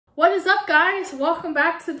What is up, guys? Welcome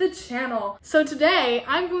back to the channel. So today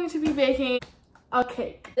I'm going to be baking a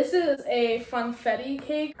cake. This is a funfetti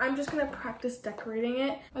cake. I'm just gonna practice decorating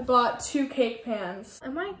it. I bought 2 cake pans.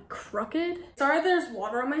 Am I crooked? Sorry there's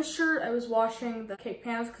water on my shirt. I was washing the cake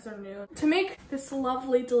pans because they're new. To make this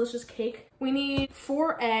lovely, delicious cake, we need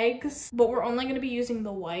 4 eggs, but we're only gonna be using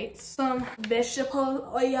the whites. Some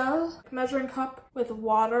vegetable oil, measuring cup with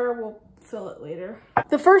water. We'll fill it later.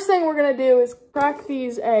 The first thing we're gonna do is crack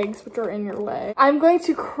these eggs, which are in your way. I'm going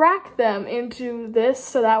to crack them into this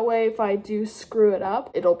so that way if I do screw it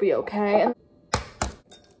up, it'll be okay. And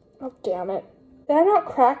oh, damn it. Did I not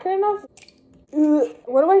crack it enough? Ugh.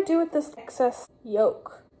 What do I do with this excess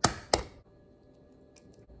yolk? I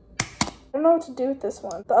don't know what to do with this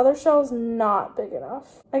one. The other shell is not big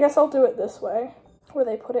enough. I guess I'll do it this way, where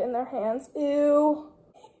they put it in their hands. Ew.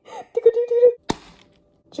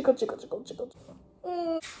 Jiggle, jiggle, jiggle, jiggle,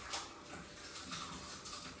 jiggle.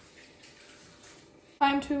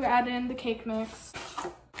 Time to add in the cake mix.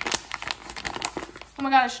 Oh my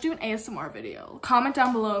god, I should do an ASMR video. Comment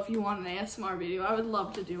down below if you want an ASMR video. I would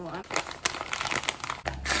love to do one.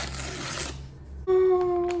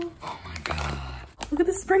 Oh my god. Look at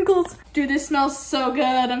the sprinkles. Dude, this smells so good.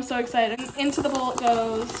 I'm so excited. Into the bowl it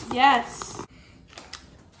goes. Yes.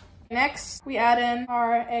 Next, we add in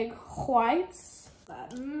our egg whites.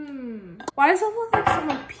 Why does it look like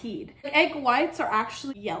someone peed? Egg whites are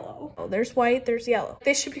actually yellow. Oh, there's white, there's yellow.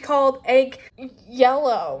 They should be called egg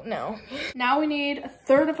yellow. No. Now we need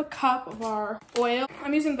 1/3 cup of our oil.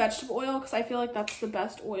 I'm using vegetable oil because I feel like that's the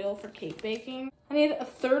best oil for cake baking. I need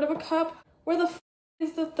 1/3 cup. Where the f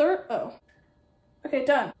is the third? Oh. Okay,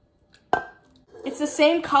 done. It's the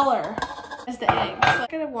same color as the eggs. So I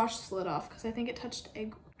gotta wash this lid off because I think it touched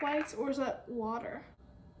egg whites, or is that water?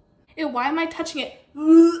 Ew, why am I touching it?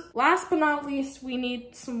 Last but not least, we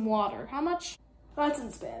need some water. How much? Oh, that's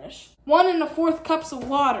in Spanish. 1 1/4 cups of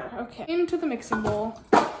water. Okay, into the mixing bowl.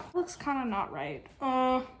 Looks kind of not right.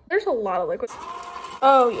 There's a lot of liquid.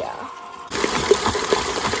 Oh yeah.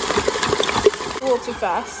 A little too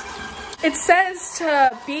fast. It says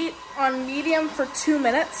to beat on medium for 2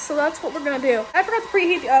 minutes, so that's what we're gonna do. I forgot to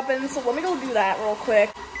preheat the oven, so let me go do that real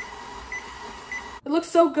quick. It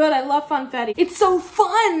looks so good. I love funfetti. It's so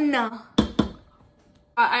fun.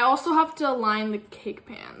 I also have to line the cake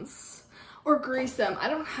pans or grease them. I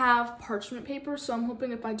don't have parchment paper, so I'm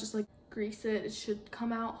hoping if I just like grease it, it should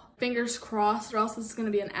come out. Fingers crossed, or else this is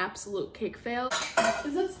gonna be an absolute cake fail.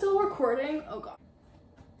 Is it still recording? Oh god.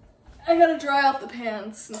 I gotta dry off the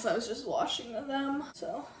pans since I was just washing them.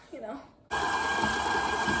 So, you know.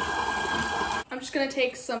 I'm just gonna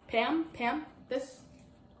take some Pam, this.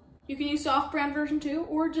 You can use soft brand version too,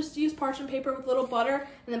 or just use parchment paper with a little butter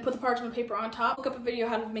and then put the parchment paper on top. Look up a video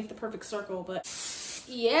how to make the perfect circle, but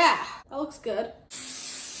yeah, that looks good.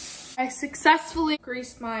 I successfully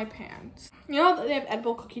greased my pans. You know they have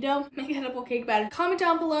edible cookie dough? Make edible cake batter. Comment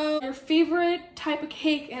down below your favorite type of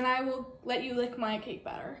cake and I will let you lick my cake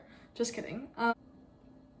batter. Just kidding. I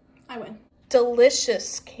win.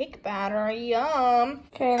 Delicious cake batter, yum.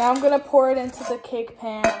 Okay, now I'm gonna pour it into the cake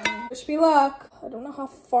pan. Wish me luck. I don't know how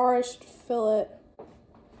far I should fill it.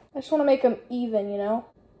 I just wanna make them even, you know?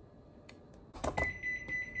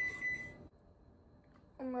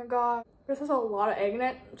 Oh my god. This has a lot of egg in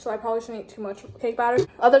it, so I probably shouldn't eat too much cake batter.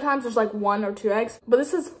 Other times there's like 1 or 2 eggs, but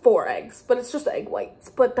this is 4 eggs, but it's just egg whites.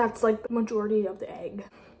 But that's like the majority of the egg.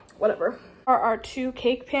 Whatever. Our 2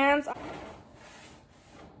 cake pans.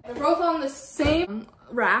 They're both on the same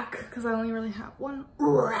rack because I only really have 1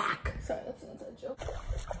 rack. Sorry, that's an inside joke.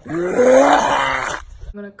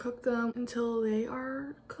 I'm gonna cook them until they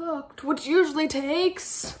are cooked, which usually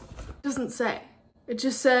takes, doesn't say. It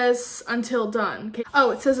just says until done. Okay. Oh,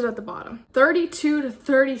 it says it at the bottom. 32 to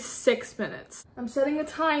 36 minutes. I'm setting a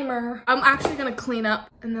timer. I'm actually gonna clean up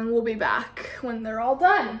and then we'll be back when they're all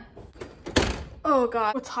done. Oh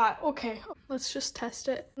god, it's hot. Okay, let's just test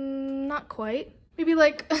it. Not quite. Maybe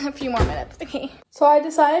like a few more minutes. Okay. So I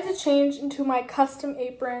decided to change into my custom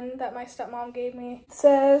apron that my stepmom gave me. It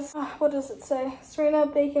says, what does it say? Serena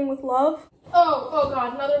baking with love. Oh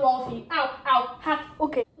god, another wall feet. Ow, ow, ha.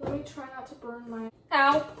 Okay. Let me try not to burn my,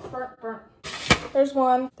 ow, burnt. There's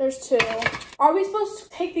 1, there's 2. Are we supposed to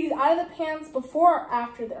take these out of the pans before or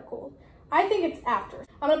after they're cooled? I think it's after.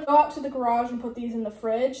 I'm gonna go out to the garage and put these in the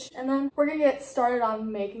fridge, and then we're gonna get started on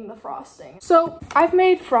making the frosting. So I've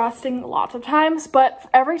made frosting lots of times, but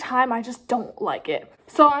every time I just don't like it.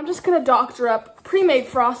 So I'm just gonna doctor up pre-made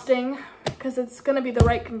frosting because it's gonna be the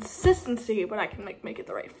right consistency, but I can make it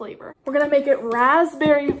the right flavor. We're gonna make it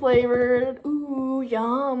raspberry flavored. Ooh,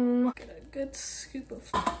 yum. Get a good scoop of,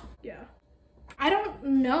 yeah. I don't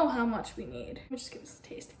know how much we need. Let me just give this a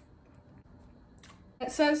taste.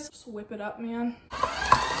 it says. Just whip it up, man.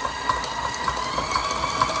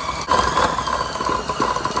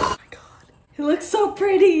 It looks so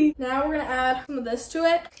pretty. Now we're gonna add some of this to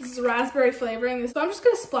it. This is raspberry flavoring. So I'm just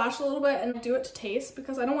gonna splash a little bit and do it to taste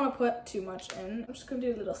because I don't want to put too much in. I'm just gonna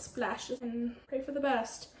do little splashes and pray for the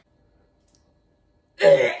best.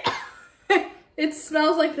 It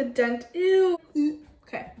smells like the dent. Ew.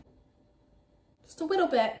 Okay. Just a little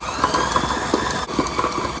bit. I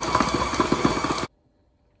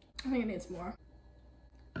think it needs more.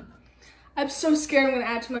 I'm so scared I'm gonna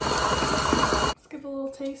add too much. Let's give it a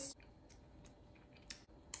little taste.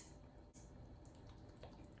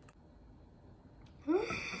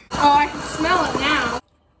 Oh, I can smell it now.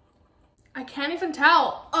 I can't even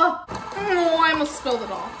tell. Oh, I almost spilled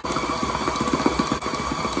it all.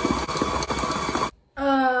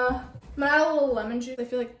 I'm gonna add a little lemon juice. I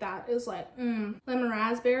feel like that is like, lemon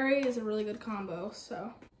raspberry is a really good combo,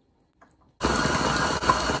 so.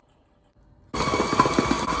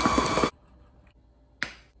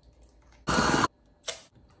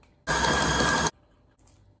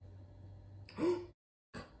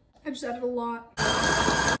 I just added a lot.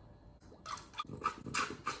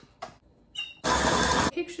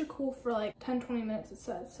 Cake should cool for like 10-20 minutes, it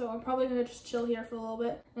says. So I'm probably gonna just chill here for a little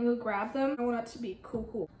bit and go grab them. I want it to be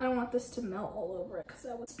cool. I don't want this to melt all over it because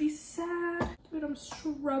that would be sad. Dude, I'm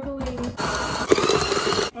struggling.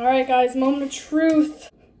 All right, guys, moment of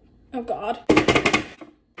truth. Oh God.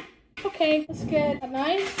 Okay, let's get a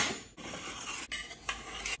knife.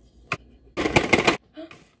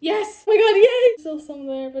 Yes! Oh my God, yay! Still some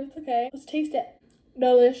there, but it's okay. Let's taste it.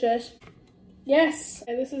 Delicious. Yes!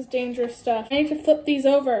 Okay, this is dangerous stuff. I need to flip these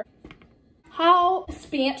over. How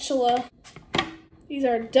spatula. These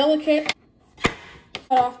are delicate. Cut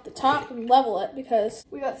off the top and level it because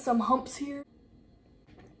we got some humps here.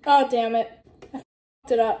 Oh, damn it. I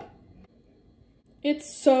f***ed it up.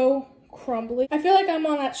 It's so crumbly. I feel like I'm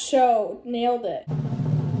on that show. Nailed it.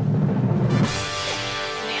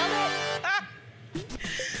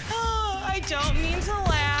 I don't mean to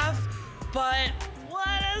laugh, but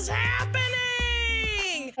what is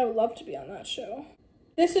happening? I would love to be on that show.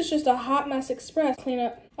 This is just a hot mess express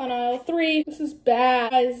cleanup on aisle 3. This is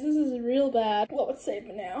bad. Guys, this is real bad. What would save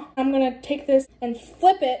me now? I'm gonna take this and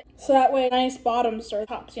flip it so that way nice bottoms or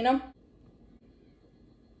tops, you know?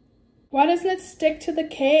 Why doesn't it stick to the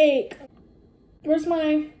cake? Where's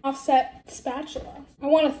my offset spatula? I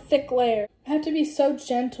want a thick layer. I have to be so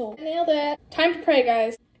gentle. I nailed it. Time to pray,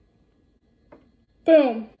 guys.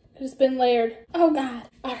 Boom. It has been layered. Oh God.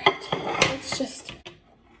 All right. Let's just.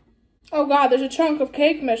 Oh God, there's a chunk of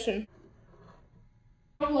cake missing.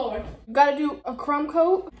 Oh Lord. Gotta do a crumb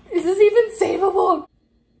coat. Is this even savable?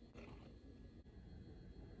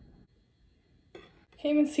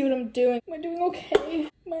 Can't even see what I'm doing. Am I doing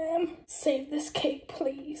okay? Ma'am, save this cake,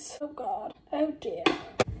 please. Oh God. Oh dear.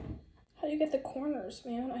 How do you get the corners,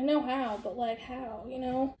 man? I know how, but like how, you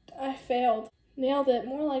know? I failed. Nailed it.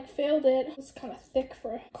 More like failed it. It's kind of thick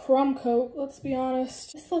for a crumb coat, let's be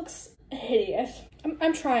honest. This looks hideous.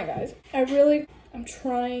 I'm trying, guys. I'm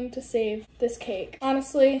trying to save this cake.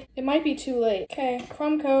 Honestly, it might be too late. Okay,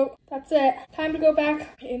 crumb coat. That's it. Time to go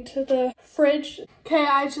back into the fridge. Okay,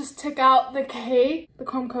 I just took out the cake. The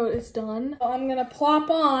crumb coat is done. So I'm gonna plop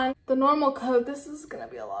on the normal coat. This is gonna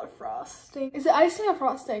be a lot of frosting. Is it icing or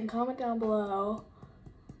frosting? Comment down below.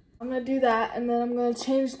 I'm gonna do that, and then I'm gonna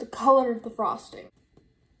change the color of the frosting.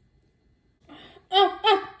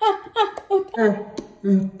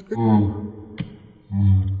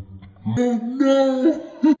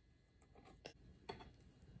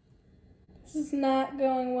 This is not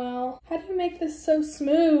going well. How do you make this so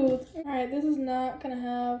smooth? All right, this is not gonna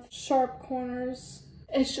have sharp corners.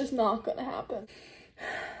 It's just not gonna happen.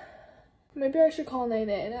 Maybe I should call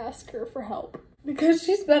Nene and ask her for help because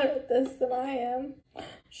she's better at this than I am.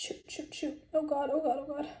 Shoot, shoot, shoot. Oh God, oh God, oh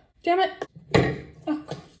God. Damn it. Oh.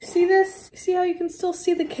 See this? See how you can still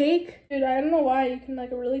see the cake? Dude, I don't know why. You can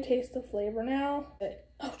like really taste the flavor now.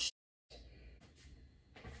 Oh, shit.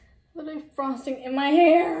 Literally frosting in my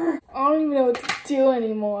hair. I don't even know what to do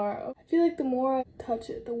anymore. I feel like the more I touch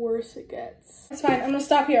it, the worse it gets. That's fine. I'm gonna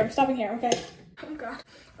stop here. I'm stopping here, okay? Oh God.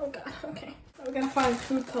 Oh God. Okay. We're gonna find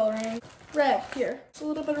food coloring. Red, here. It's a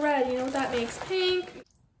little bit of red. You know what that makes? Pink.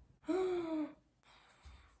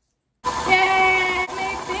 Yay!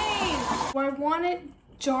 Make pink! Well, I want it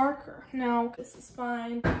darker. No, this is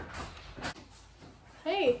fine.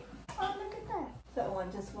 Hey. Oh, look at that. Is that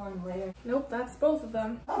one just one layer? Nope, that's both of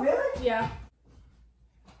them. Oh, really? Yeah.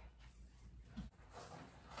 I'm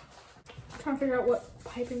trying to figure out what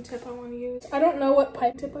piping tip I want to use. I don't know what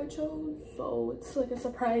pipe tip I chose, so it's like a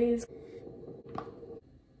surprise.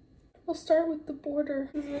 I'll start with the border.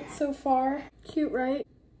 Isn't it so far? Cute, right?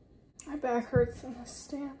 My back hurts in this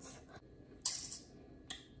stance.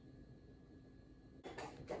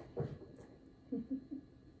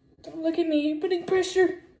 Don't look at me, you're putting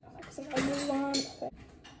pressure.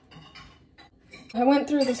 I went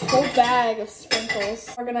through this whole bag of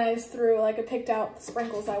sprinkles. Organized through, like I picked out the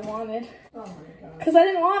sprinkles I wanted. Oh my god. Because I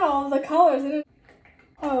didn't want all of the colors.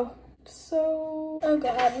 Oh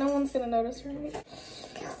god, no one's gonna notice right?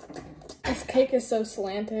 This cake is so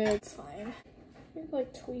slanted. It's fine. I need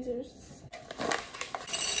like tweezers.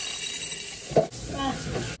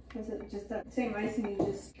 Was it just that same icing you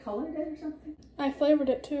just colored it or something? I flavored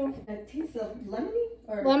it too. It tastes of lemony?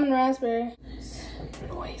 Or Lemon raspberry.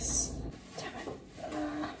 Noise. Damn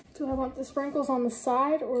it. Do I want the sprinkles on the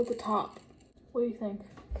side or the top? What do you think?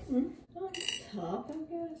 on top, I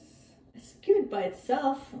guess. It's good by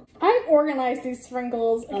itself. I organized these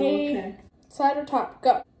sprinkles. Okay. Oh, okay. Side or top?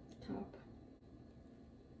 Go. Top.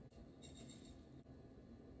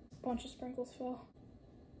 Bunch of sprinkles fell.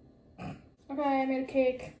 Okay, I made a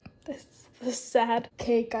cake. This is the sad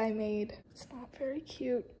cake I made. It's not very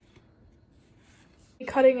cute. I'll be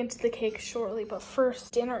cutting into the cake shortly, but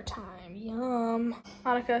first, dinner time. Yum.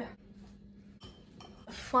 Monica.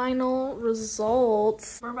 Final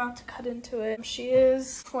results. We're about to cut into it. She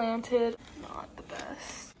is slanted. Not the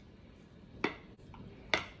best.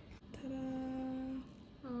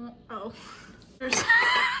 Ta-da. Oh.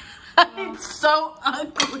 It's so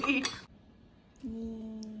ugly.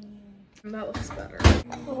 That looks better.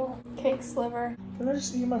 Little cake sliver. Can I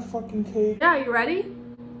just eat my fucking cake? Yeah, you ready?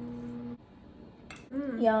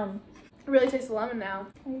 Yum. It really tastes lemon now.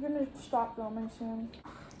 Are you gonna stop filming soon?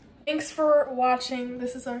 Thanks for watching.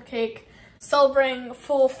 This is our cake. Celebrating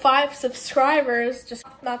full 5 subscribers. Just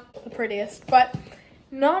not the prettiest, but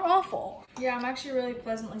not awful. Yeah, I'm actually really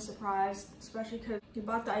pleasantly surprised, especially because you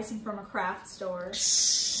bought the icing from a craft store.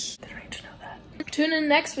 They don't need to know that. Tune in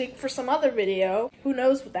next week for some other video. Who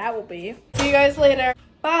knows what that will be. See you guys later.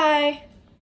 Bye.